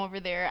Ham over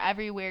there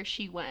everywhere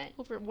she went.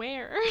 Over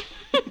where?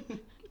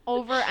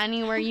 Over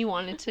anywhere you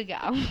wanted to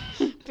go.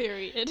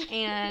 Period.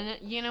 And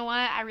you know what?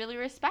 I really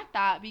respect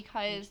that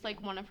because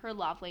one of her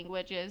love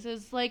languages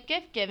is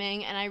gift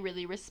giving, and I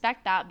really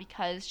respect that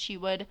because she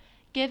would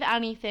give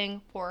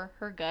anything for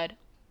her good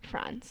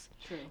friends.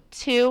 True.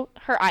 2,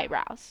 her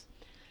eyebrows.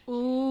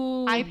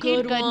 Ooh, I paid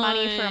good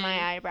money for one.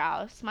 my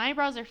eyebrows. My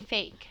eyebrows are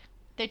fake.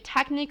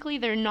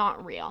 They're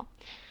not real.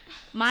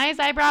 Maya's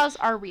eyebrows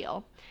are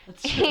real.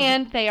 That's true.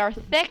 And they are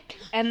thick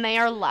and they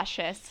are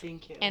luscious.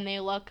 Thank you. And they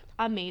look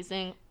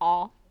amazing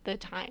all the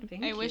time.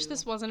 Thank I wish you.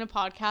 this wasn't a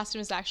podcast and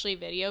was actually a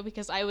video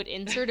because I would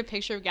insert a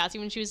picture of Gatsby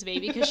when she was a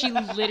baby because she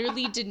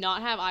literally did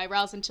not have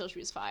eyebrows until she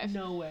was 5.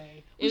 No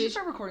way. It We should was-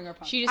 start recording our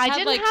podcast. She just I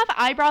had didn't have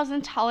eyebrows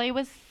until I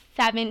was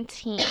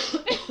 17.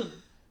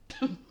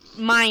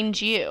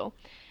 Mind you.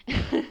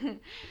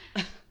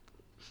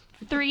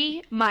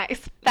 3, my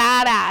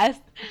fat ass.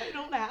 I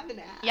don't have an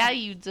ass. Yeah,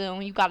 you do.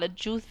 You got a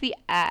juicy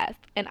ass,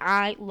 and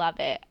I love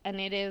it. And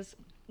it is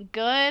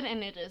good,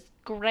 and it is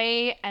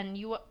great, and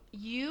you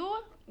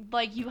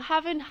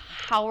have an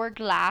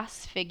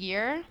hourglass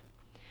figure,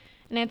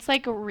 and it's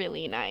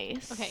really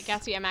nice. Okay,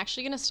 Gatsby, I'm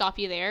actually going to stop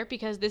you there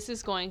because this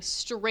is going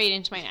straight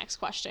into my next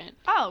question.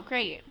 Oh,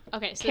 great.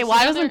 Okay, so Okay, this well,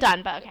 is I wasn't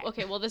another- done, but okay.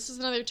 Okay, well, this is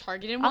another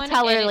targeted I'll one.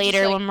 tell her and it's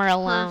later when we're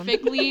alone.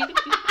 Perfectly,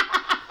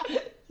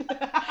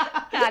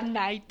 At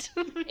night.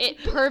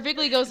 it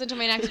perfectly goes into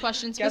my next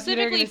question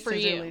specifically for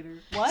you.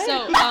 What?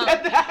 So, Who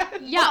said that?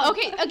 Yeah,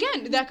 okay,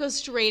 again, that goes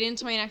straight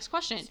into my next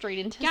question. Straight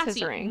into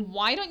Gatsby, scissoring.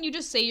 why don't you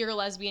just say you're a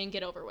lesbian and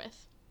get over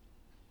with?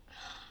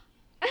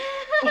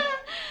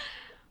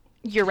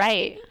 You're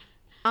right.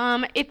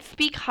 It's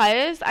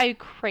because I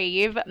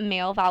crave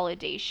male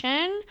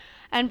validation,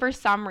 and for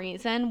some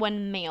reason,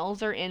 when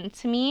males are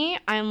into me,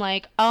 I'm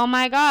like, oh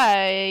my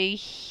god.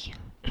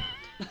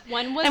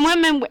 When was And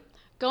women,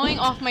 going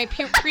off my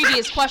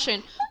previous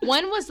question?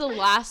 When was the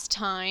last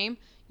time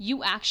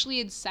you actually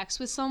had sex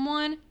with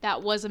someone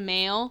that was a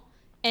male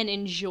and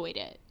enjoyed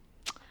it?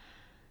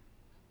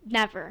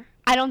 never.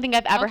 I don't think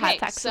I've ever had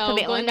sex so with a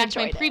male going and back to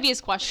my enjoyed it. previous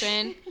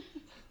question,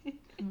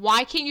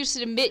 why can't you just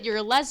admit you're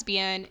a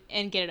lesbian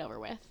and get it over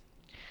with?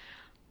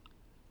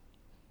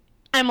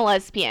 I'm a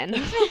lesbian.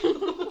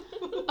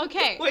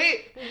 Okay.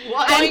 Wait,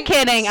 what? I'm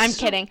kidding.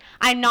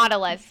 I'm not a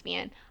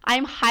lesbian.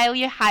 I'm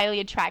highly, highly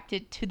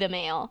attracted to the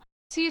male.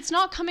 See, it's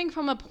not coming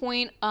from a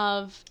point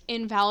of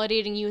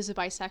invalidating you as a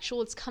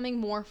bisexual. It's coming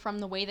more from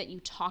the way that you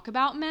talk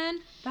about men.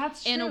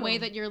 That's true. In a way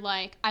that you're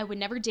like, I would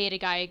never date a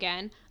guy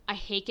again. I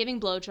hate giving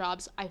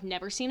blowjobs. I've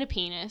never seen a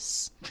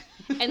penis.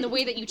 And the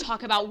way that you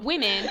talk about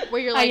women,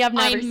 where you're I like, have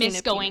never I seen miss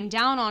a going penis.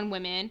 down on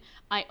women.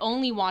 I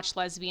only watch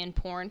lesbian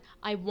porn.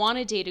 I want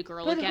to date a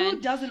girl But again.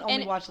 who doesn't only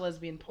And- watch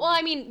lesbian porn? Well,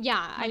 I mean,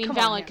 yeah. I mean, Come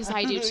on, valid yeah. because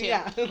I do too.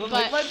 Yeah.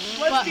 But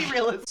let's be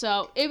realistic.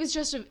 So it was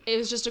just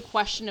a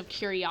question of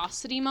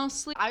curiosity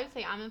mostly. I would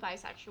say I'm a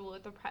bisexual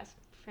with a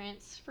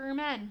preference for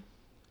men.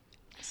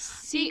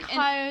 See, and-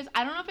 Because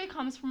I don't know if it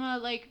comes from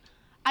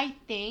I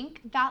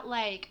think that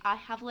I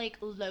have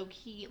low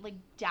key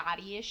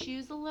daddy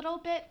issues a little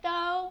bit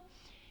though.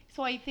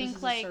 So I This think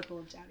is a circle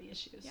of daddy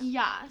issues.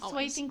 yeah, so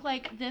Always. I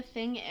think the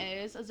thing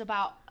is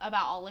about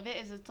all of it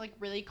is it's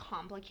really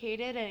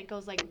complicated, and it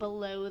goes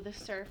below the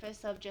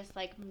surface of just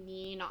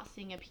me not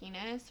seeing a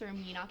penis or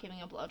me not giving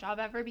a blowjob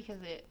ever,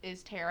 because it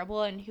is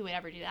terrible and who would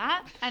ever do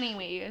that.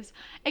 Anyways,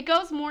 it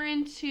goes more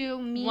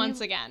into me once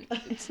again,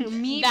 to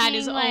me that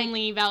being is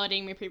only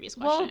validating my previous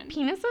well, question.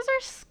 penises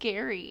are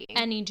scary.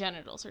 Any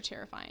genitals are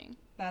terrifying.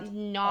 That's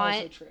Not-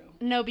 also true.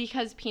 No,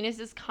 because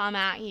penises come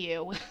at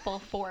you with full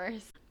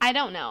force. I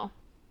don't know.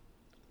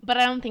 But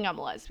I don't think I'm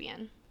a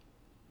lesbian.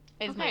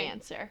 is my Okay.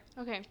 answer.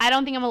 Okay. I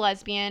don't think I'm a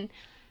lesbian.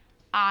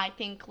 I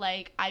think,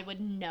 like, I would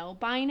know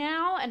by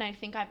now, and I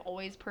think I've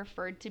always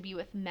preferred to be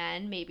with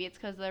men. Maybe it's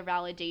because of their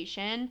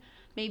validation.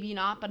 Maybe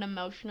not, but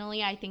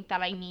emotionally, I think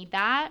that I need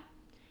that.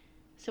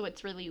 So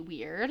it's really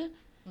weird.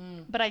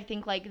 But I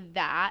think, like,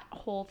 that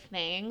whole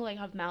thing, like,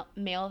 of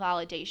male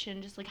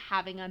validation, just, like,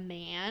 having a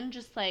man,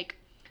 just, like,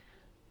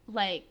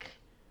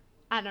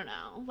 I don't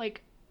know,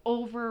 like,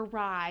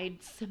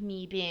 overrides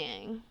me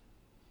being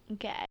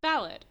gay.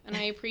 Valid. And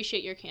I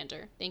appreciate your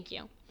candor. Thank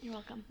you. You're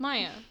welcome.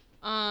 Maya,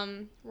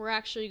 we're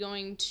actually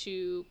going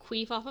to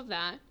queef off of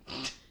that.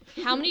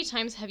 How many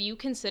times have you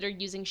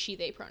considered using she,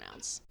 they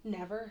pronouns?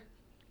 Never.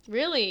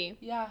 Really?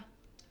 Yeah.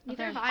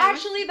 Neither have I.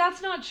 Actually,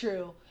 that's not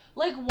true.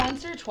 Like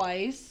once or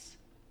twice.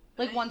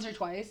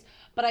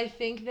 But I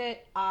think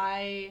that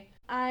I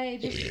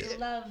just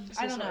love.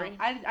 So I don't sorry. know.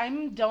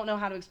 I don't know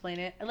how to explain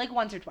it. Like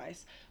once or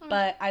twice,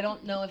 but I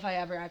don't know if I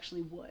ever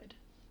actually would.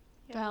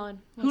 Valid.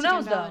 Who Once again,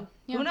 knows valid. though?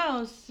 Yeah. Who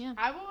knows? Yeah.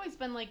 I've always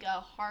been like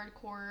a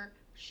hardcore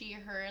she,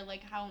 her,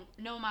 like how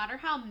no matter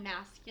how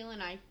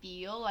masculine I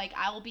feel, like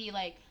I will be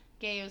like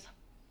gay as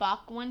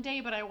fuck one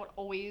day, but I would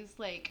always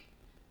like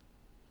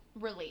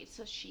relate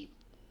to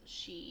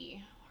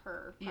she,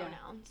 her Yeah.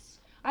 pronouns.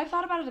 I've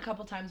thought about it a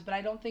couple times, but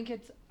I don't think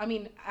it's. I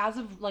mean, as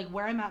of like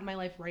where I'm at in my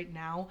life right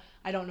now,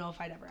 I don't know if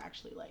I'd ever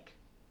actually like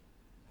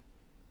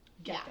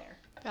get Yeah. there.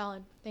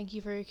 Valid. Thank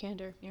you for your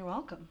candor. You're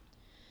welcome.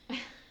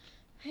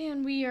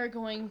 And we are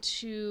going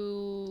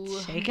to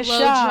Take a blow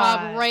shot.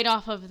 job right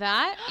off of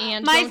that.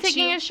 And Mine's don't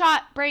taking you- a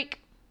shot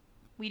break.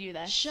 We do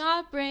this.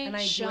 shot break. And I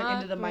do it shot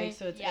into the break. mic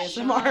so it's Yeah,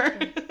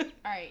 ASMR.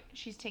 All right,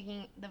 she's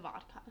taking the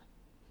vodka.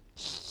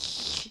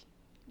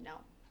 No.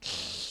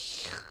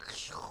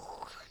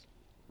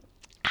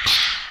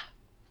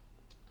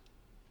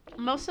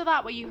 Most of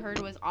that, what you heard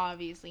was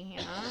obviously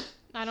Hannah.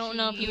 I don't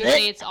know if you She- would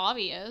say it's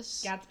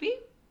obvious. Gatsby?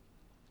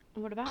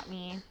 What about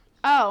me?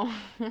 Oh.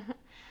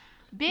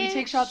 We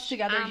take shots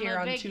together I'm here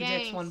a on big Two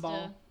Dicks, One Ball.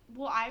 gangster.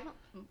 Well, I don't.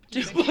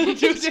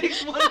 Two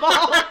dicks, one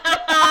ball.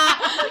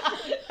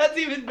 That's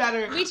even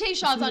better. We take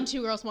shots on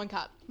 2 girls, 1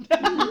 cup.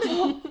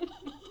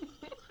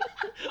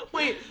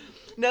 Wait,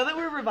 now that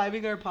we're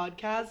reviving our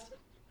podcast,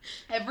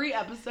 every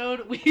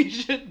episode we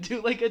should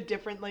do like a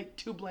different like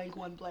 2 blank,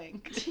 1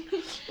 blank.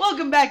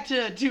 Welcome back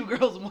to 2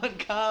 Girls, 1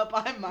 Cup.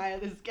 I'm Maya,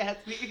 this is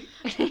Gatsby.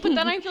 But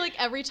then I feel like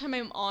every time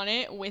I'm on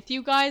it with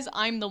you guys,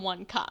 I'm the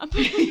 1 cup.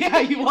 Yeah,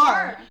 you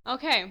are.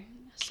 Okay,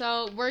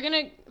 so we're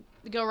gonna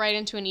go right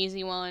into an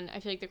easy one.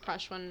 I feel like the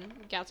crush one,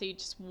 Gatsby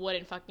just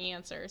wouldn't fucking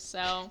answer.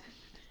 So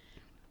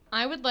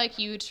I would like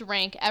you to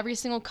rank every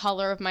single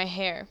color of my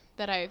hair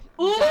that I've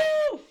Ooh,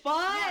 done.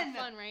 fun.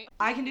 Fun, right?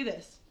 I can do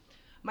this.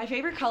 My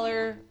favorite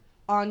color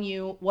on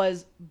you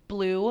was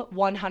blue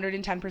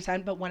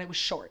 110%, but when it was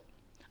short.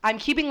 I'm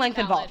keeping length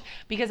Valid. involved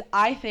because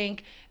I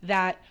think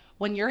that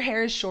when your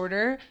hair is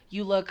shorter,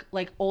 you look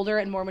like older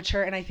and more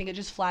mature, and I think it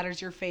just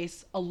flatters your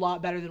face a lot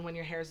better than when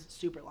your hair is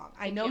super long.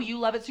 I know you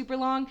love it super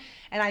long,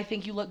 and I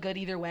think you look good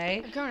either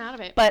way. I've grown out of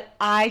it. But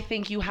I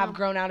think you have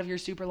grown out of your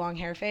super long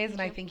hair phase, and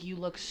I think you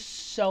look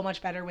so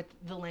much better with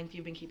the length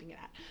you've been keeping it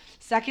at.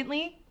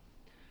 Secondly,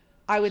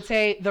 I would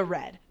say the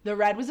red. The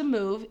red was a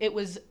move. It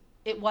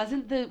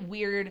wasn't the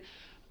weird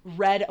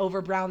red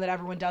over brown that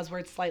everyone does where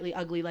it's slightly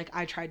ugly like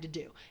I tried to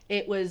do.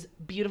 It was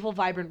beautiful,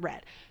 vibrant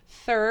red.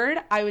 Third,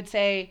 I would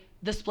say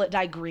the split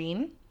dye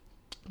green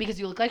because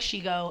you look like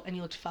Shigo and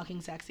you looked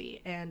fucking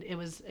sexy and it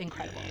was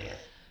incredible.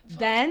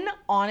 Then,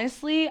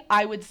 honestly,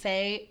 I would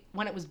say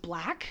when it was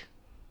black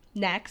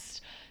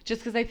next,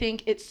 just because I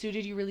think it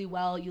suited you really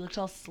well. You looked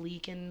all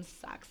sleek and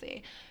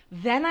sexy.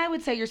 Then I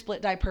would say your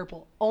split dye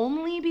purple,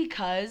 only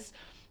because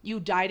you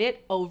dyed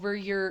it over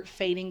your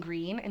fading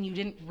green and you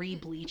didn't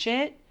re-bleach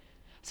it.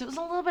 So it was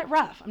a little bit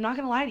rough. I'm not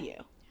going to lie to you.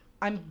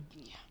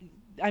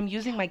 I'm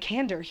using my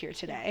candor here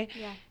today.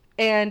 Yeah.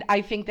 And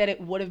I think that it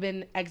would have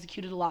been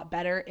executed a lot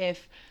better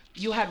if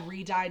you had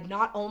re-dyed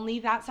not only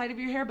that side of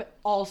your hair, but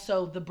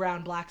also the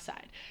brown black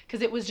side.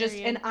 Because it was just,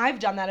 Period. and I've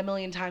done that a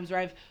million times where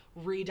I've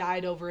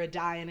re-dyed over a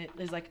dye and it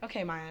is like,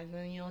 okay, Maya,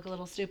 then you look a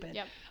little stupid.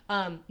 Yep.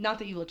 Not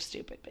that you looked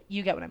stupid, but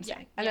you get what I'm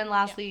saying. And yeah, then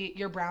lastly,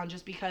 you're brown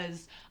just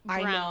because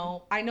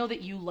Brown. I know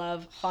that you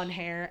love fun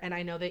hair and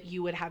I know that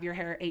you would have your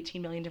hair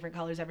 18 million different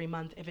colors every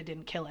month if it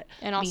didn't kill it.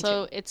 And Me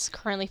also, too. it's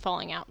currently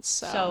falling out,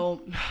 so.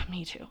 So,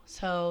 me too.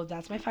 So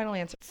that's my final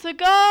answer. To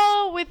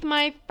go with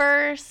my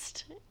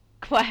first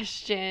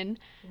question.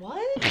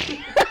 What?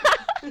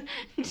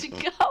 To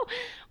go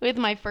with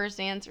my first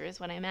answer is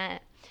what I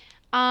meant.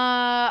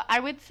 I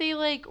would say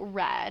like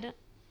red,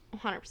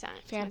 100%. It's Fan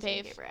my second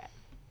fave. favorite.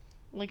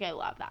 Like I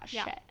love that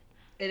Yeah. shit.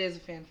 It is a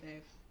fan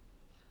fave.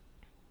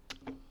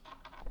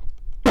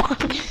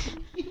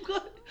 You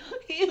got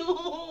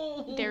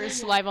ew. There is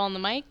saliva on the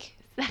mic.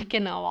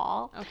 Second of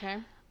all. Okay.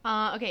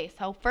 Okay,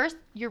 so first,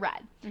 you're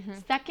red. Mm-hmm.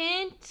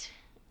 Second,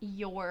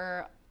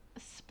 your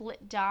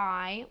split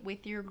dye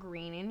with your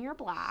green and your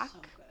black. So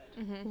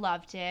good. Mm-hmm.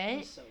 Loved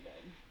it. So good.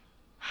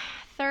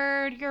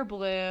 Third, you're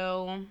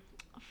blue.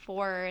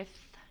 Fourth,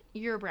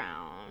 you're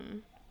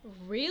brown.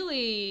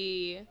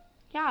 Really?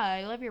 Yeah,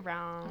 I love your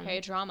brown. Okay,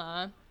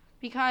 drama.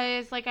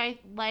 Because, like, I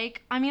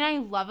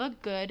love a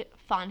good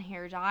fun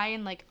hair dye,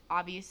 and, like,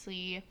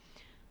 obviously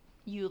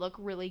you look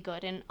really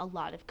good in a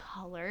lot of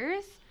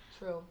colors.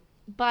 True.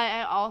 But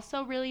I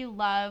also really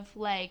love,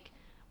 like,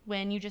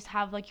 when you just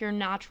have, like, your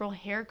natural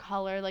hair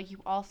color, like, you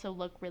also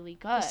look really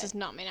good. This is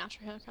not my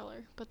natural hair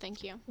color, but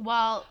thank you.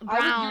 Well,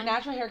 brown Your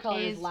natural hair color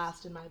is is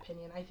last, in my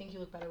opinion. I think you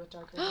look better with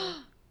darker hair.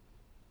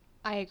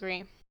 I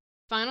agree.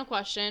 Final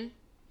question.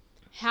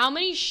 How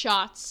many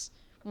shots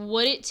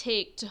would it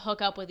take to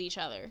hook up with each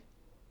other?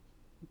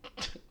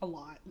 A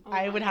lot. Oh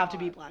I my would have to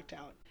be God. blacked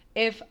out.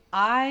 If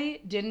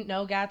I didn't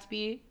know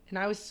Gatsby and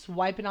I was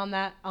swiping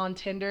on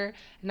Tinder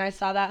and I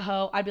saw that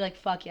hoe, I'd be like,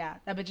 fuck yeah,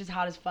 that bitch is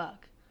hot as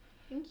fuck.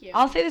 Thank you.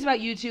 I'll say this about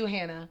you too,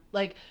 Hannah.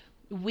 Like,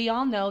 we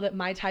all know that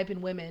my type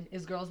in women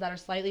is girls that are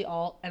slightly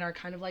alt and are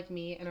kind of like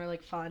me and are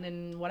like fun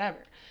and whatever.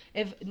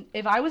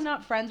 If I was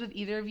not friends with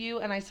either of you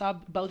and I saw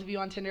both of you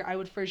on Tinder, I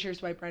would for sure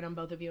swipe right on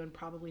both of you and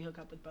probably hook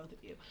up with both of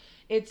you.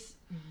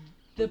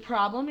 The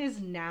problem is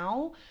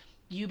now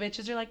you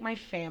bitches are like my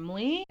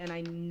family and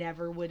I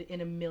never would in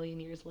a million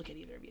years look at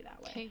either of you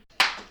that way.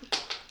 Okay.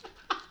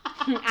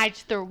 I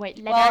just threw away.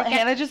 Well,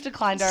 Hannah just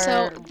declined our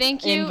So,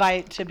 thank you.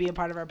 invite to be a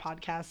part of our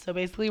podcast. So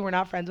basically, we're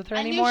not friends with her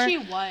anymore. I knew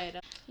she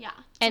would. Yeah.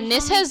 And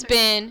this has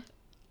been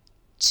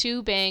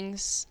 2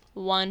 bangs,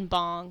 1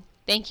 bong.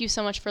 Thank you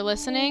so much for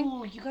listening.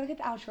 Oh, you gotta get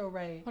the outro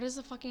right. What is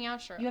the fucking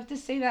outro? You have to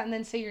say that and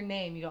then say your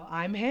name. You go,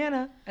 I'm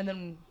Hannah, and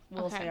then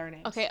we'll say our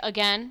names. Okay,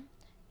 again,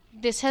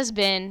 this has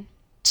been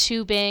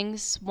 2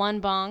 bangs,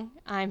 1 bong.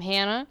 I'm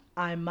Hannah.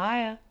 I'm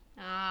Maya,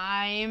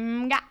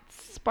 I'm Gatsper.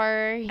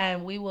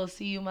 and we will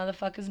see you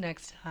motherfuckers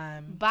next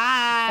time.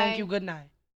 Bye. Thank you. Good night.